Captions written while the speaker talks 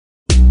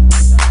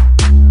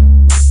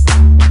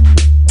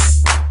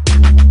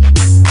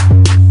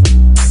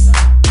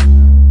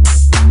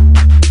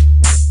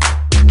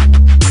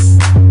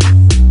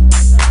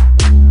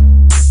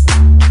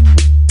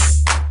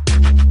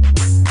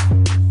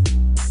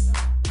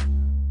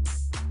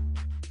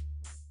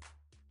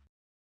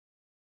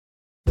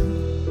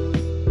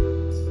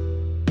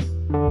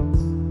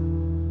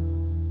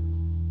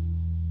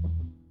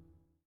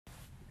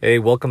Hey,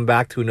 welcome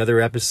back to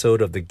another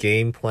episode of The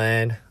Game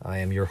Plan. I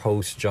am your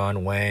host,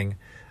 John Wang,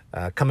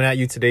 coming at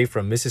you today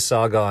from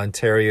Mississauga,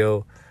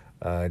 Ontario.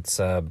 It's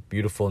a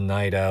beautiful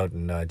night out,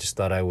 and I just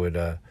thought I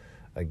would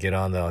get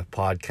on the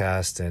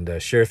podcast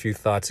and share a few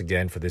thoughts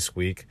again for this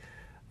week.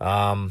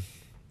 Been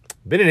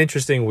an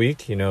interesting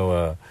week.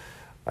 I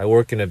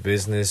work in a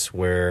business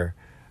where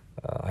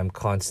I'm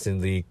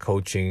constantly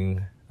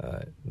coaching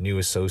new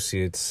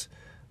associates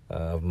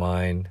of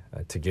mine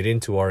to get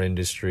into our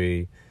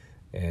industry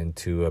and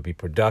to be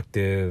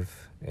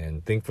productive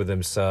and think for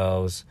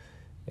themselves.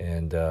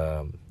 And,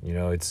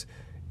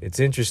 it's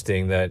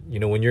interesting that,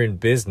 when you're in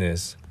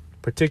business,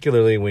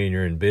 particularly when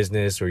you're in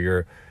business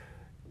or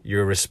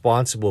you're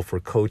responsible for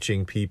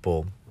coaching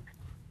people,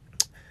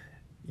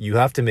 you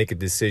have to make a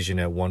decision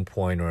at one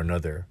point or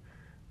another.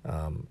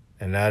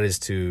 And that is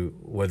to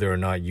whether or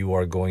not you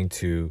are going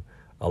to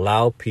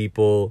allow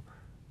people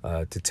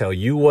to tell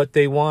you what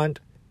they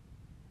want,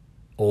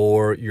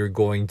 or you're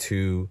going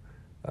to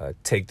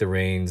take the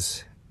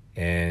reins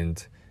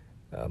and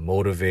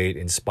motivate,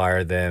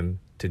 inspire them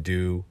to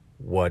do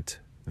what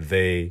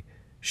they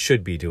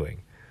should be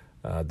doing.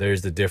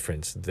 There's the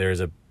difference.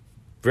 There's a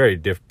very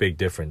big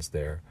difference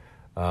there.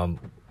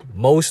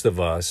 Most of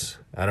us,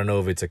 I don't know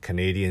if it's a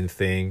Canadian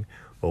thing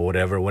or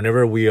whatever,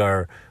 whenever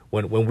when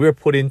we're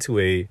put into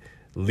a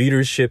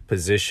leadership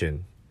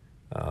position,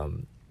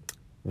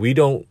 we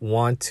don't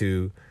want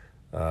to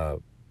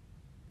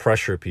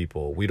pressure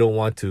people. We don't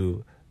want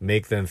to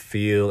make them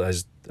feel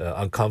as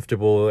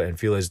uncomfortable and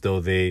feel as though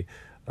they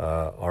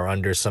are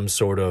under some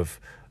sort of,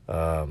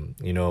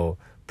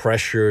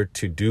 pressure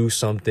to do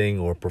something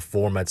or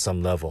perform at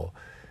some level.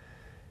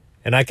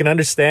 And I can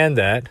understand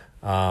that.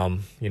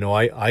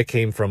 I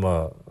came from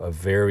a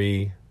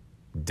very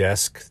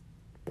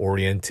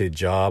desk-oriented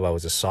job. I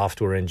was a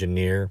software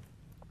engineer.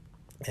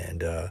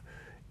 And,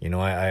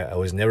 I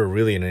was never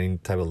really in any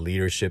type of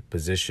leadership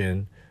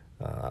position.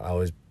 I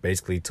was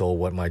basically told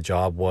what my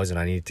job was and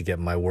I needed to get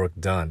my work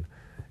done.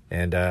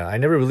 And I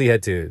never really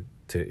had to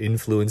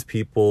influence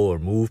people or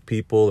move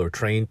people or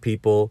train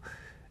people.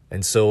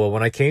 And so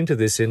when I came to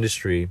this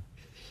industry,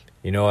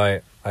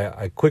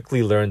 I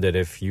quickly learned that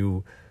if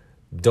you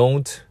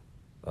don't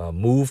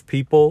move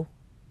people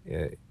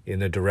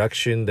in a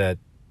direction that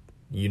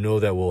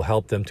that will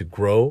help them to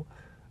grow,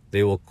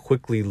 they will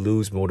quickly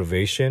lose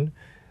motivation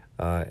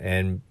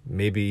and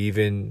maybe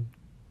even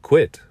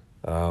quit.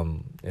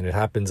 And it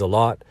happens a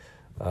lot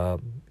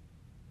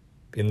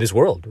in this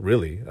world,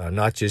 really,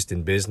 not just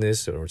in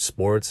business or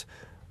sports,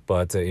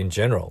 but in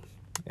general.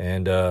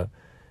 And,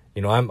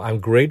 I'm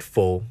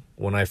grateful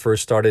when I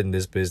first started in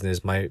this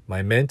business. My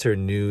mentor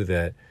knew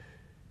that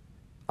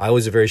I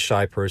was a very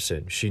shy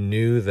person. She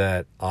knew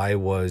that I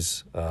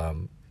was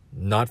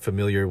not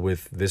familiar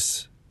with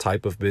this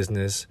type of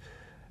business.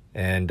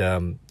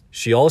 And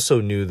she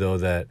also knew, though,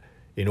 that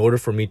in order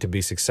for me to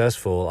be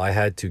successful, I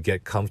had to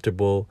get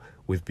comfortable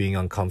with being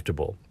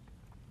uncomfortable.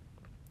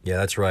 Yeah,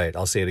 that's right.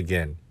 I'll say it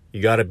again.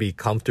 You got to be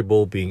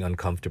comfortable being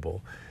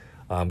uncomfortable.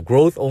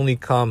 Growth only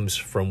comes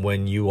from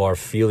when you are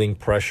feeling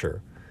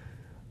pressure.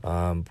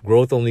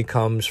 Growth only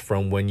comes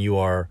from when you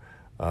are,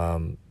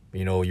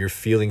 you're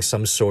feeling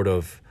some sort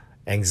of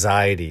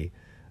anxiety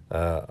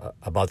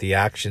about the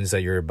actions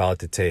that you're about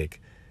to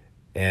take.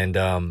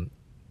 And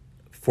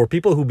for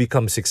people who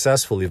become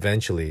successful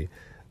eventually,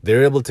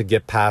 they're able to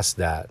get past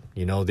that.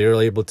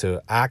 They're able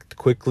to act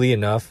quickly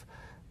enough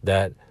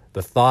that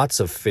the thoughts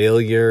of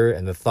failure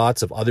and the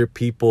thoughts of other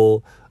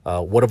people,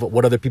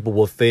 what other people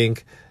will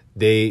think,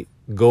 they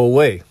go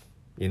away.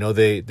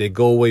 They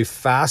go away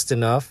fast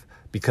enough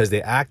because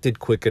they acted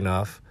quick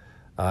enough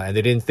and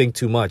they didn't think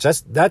too much.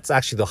 That's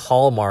actually the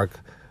hallmark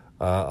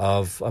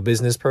of a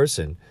business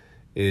person,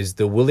 is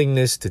the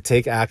willingness to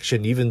take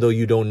action even though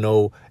you don't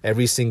know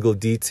every single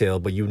detail,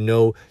 but you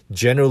know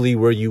generally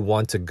where you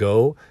want to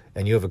go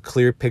and you have a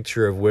clear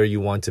picture of where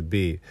you want to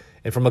be.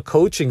 And from a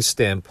coaching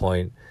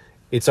standpoint,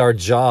 it's the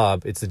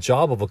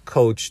job of a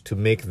coach to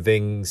make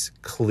things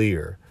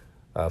clear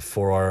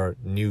for our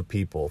new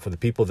people, for the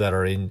people that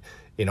are in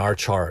our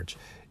charge.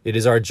 It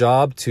is our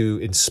job to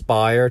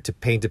inspire, to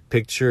paint a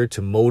picture,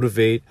 to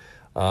motivate,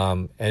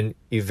 and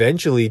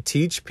eventually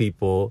teach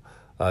people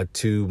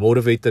to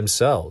motivate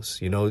themselves.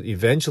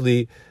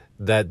 Eventually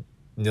that,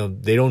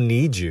 they don't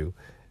need you,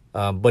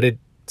 but it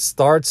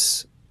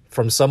starts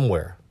from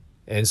somewhere.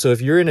 And so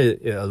if you're in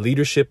a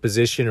leadership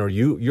position or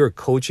you're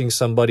coaching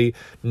somebody,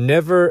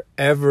 never,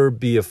 ever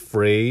be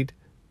afraid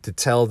to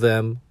tell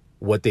them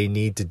what they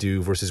need to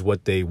do versus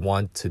what they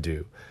want to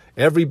do.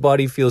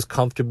 Everybody feels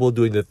comfortable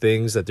doing the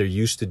things that they're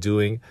used to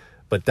doing,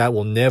 but that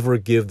will never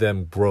give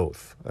them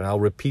growth. And I'll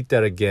repeat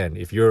that again.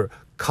 If you're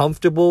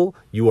comfortable,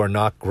 you are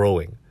not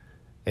growing.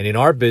 And in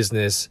our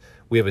business,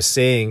 we have a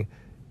saying,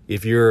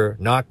 if you're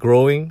not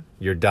growing,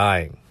 you're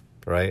dying,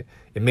 right?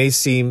 It may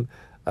seem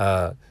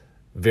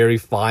very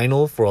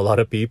final for a lot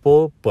of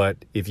people, but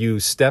if you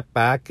step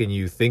back and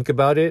you think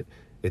about it,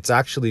 it's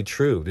actually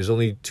true. There's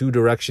only two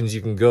directions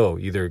you can go,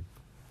 either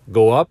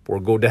go up or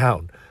go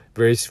down.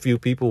 Very few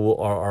people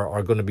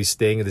are going to be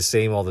staying the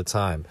same all the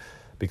time.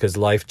 because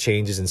life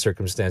changes and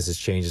circumstances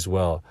change as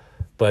well.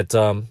 But,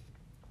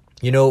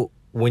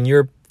 when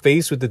you're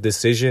faced with the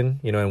decision,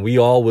 and we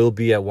all will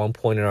be at one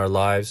point in our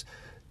lives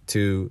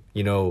to,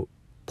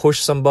 push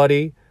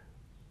somebody,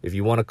 if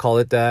you want to call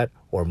it that,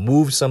 or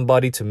move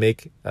somebody to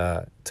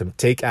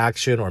take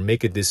action or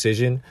make a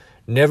decision,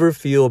 never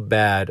feel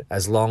bad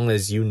as long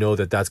as you know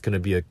that that's going to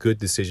be a good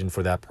decision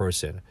for that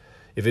person.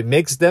 If it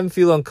makes them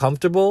feel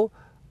uncomfortable,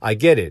 I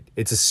get it.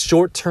 It's a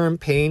short-term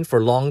pain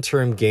for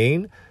long-term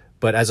gain.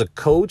 But as a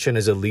coach and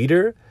as a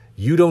leader,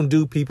 you don't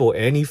do people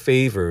any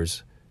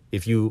favors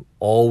if you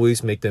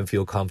always make them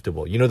feel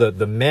comfortable.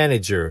 The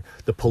manager,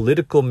 the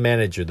political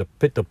manager,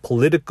 the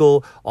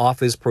political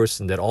office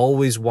person that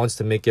always wants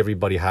to make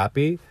everybody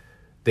happy,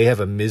 they have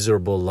a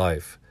miserable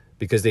life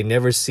because they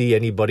never see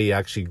anybody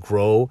actually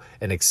grow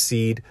and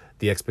exceed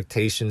the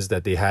expectations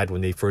that they had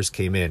when they first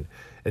came in.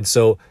 And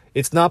so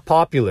it's not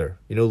popular.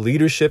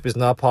 Leadership is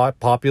not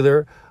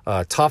popular.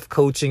 Tough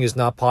coaching is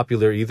not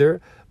popular either.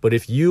 But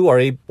if you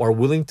are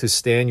willing to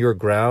stand your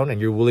ground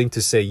and you're willing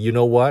to say, you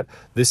know what,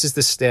 this is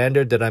the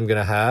standard that I'm going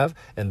to have,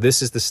 and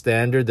this is the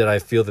standard that I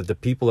feel that the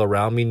people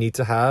around me need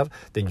to have,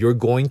 then you're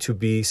going to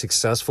be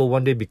successful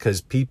one day because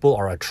people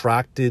are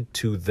attracted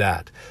to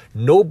that.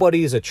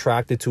 Nobody is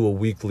attracted to a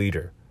weak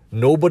leader.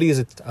 Nobody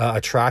is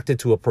attracted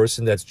to a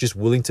person that's just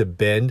willing to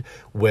bend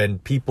when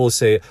people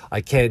say,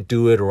 I can't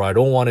do it or I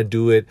don't want to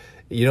do it.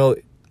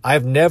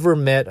 I've never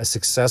met a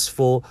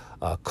successful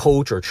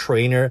coach or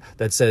trainer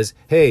that says,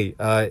 hey,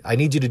 I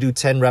need you to do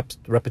 10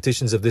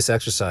 repetitions of this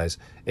exercise.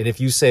 And if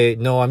you say,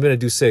 no, I'm going to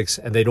do 6,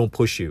 and they don't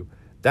push you,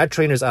 that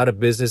trainer's out of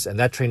business, and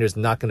that trainer's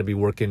not going to be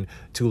working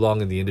too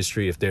long in the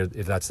industry if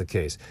that's the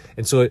case.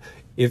 And so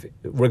if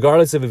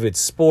regardless of if it's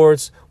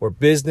sports or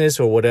business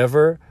or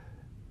whatever,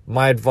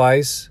 my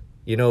advice,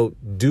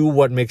 do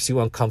what makes you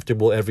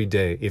uncomfortable every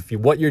day. If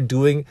what you're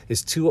doing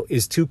is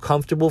too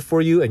comfortable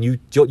for you and you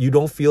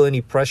don't feel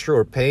any pressure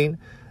or pain,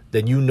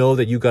 then you know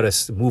that you got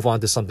to move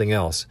on to something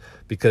else,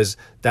 because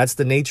that's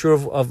the nature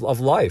of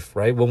life,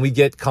 right? When we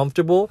get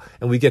comfortable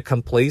and we get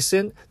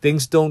complacent,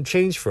 things don't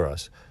change for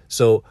us.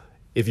 So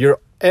if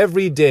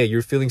every day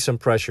you're feeling some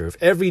pressure, if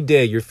every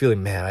day you're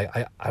feeling, man,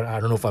 I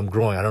don't know if I'm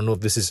growing, I don't know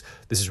if this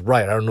is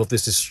right, I don't know if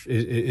this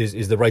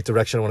is the right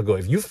direction I want to go.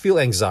 If you feel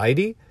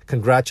anxiety,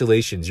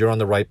 congratulations, you're on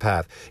the right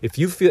path. If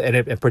you feel,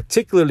 and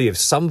particularly if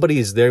somebody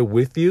is there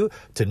with you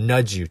to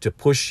nudge you, to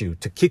push you,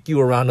 to kick you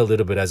around a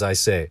little bit, as I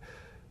say,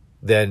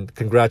 then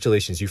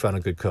congratulations, you found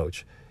a good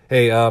coach.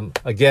 Hey,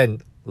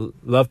 again,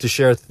 love to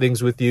share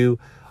things with you.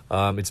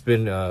 It's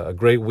been a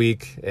great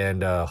week,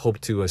 and hope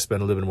to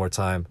spend a little bit more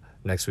time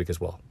next week as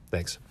well.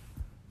 Thanks.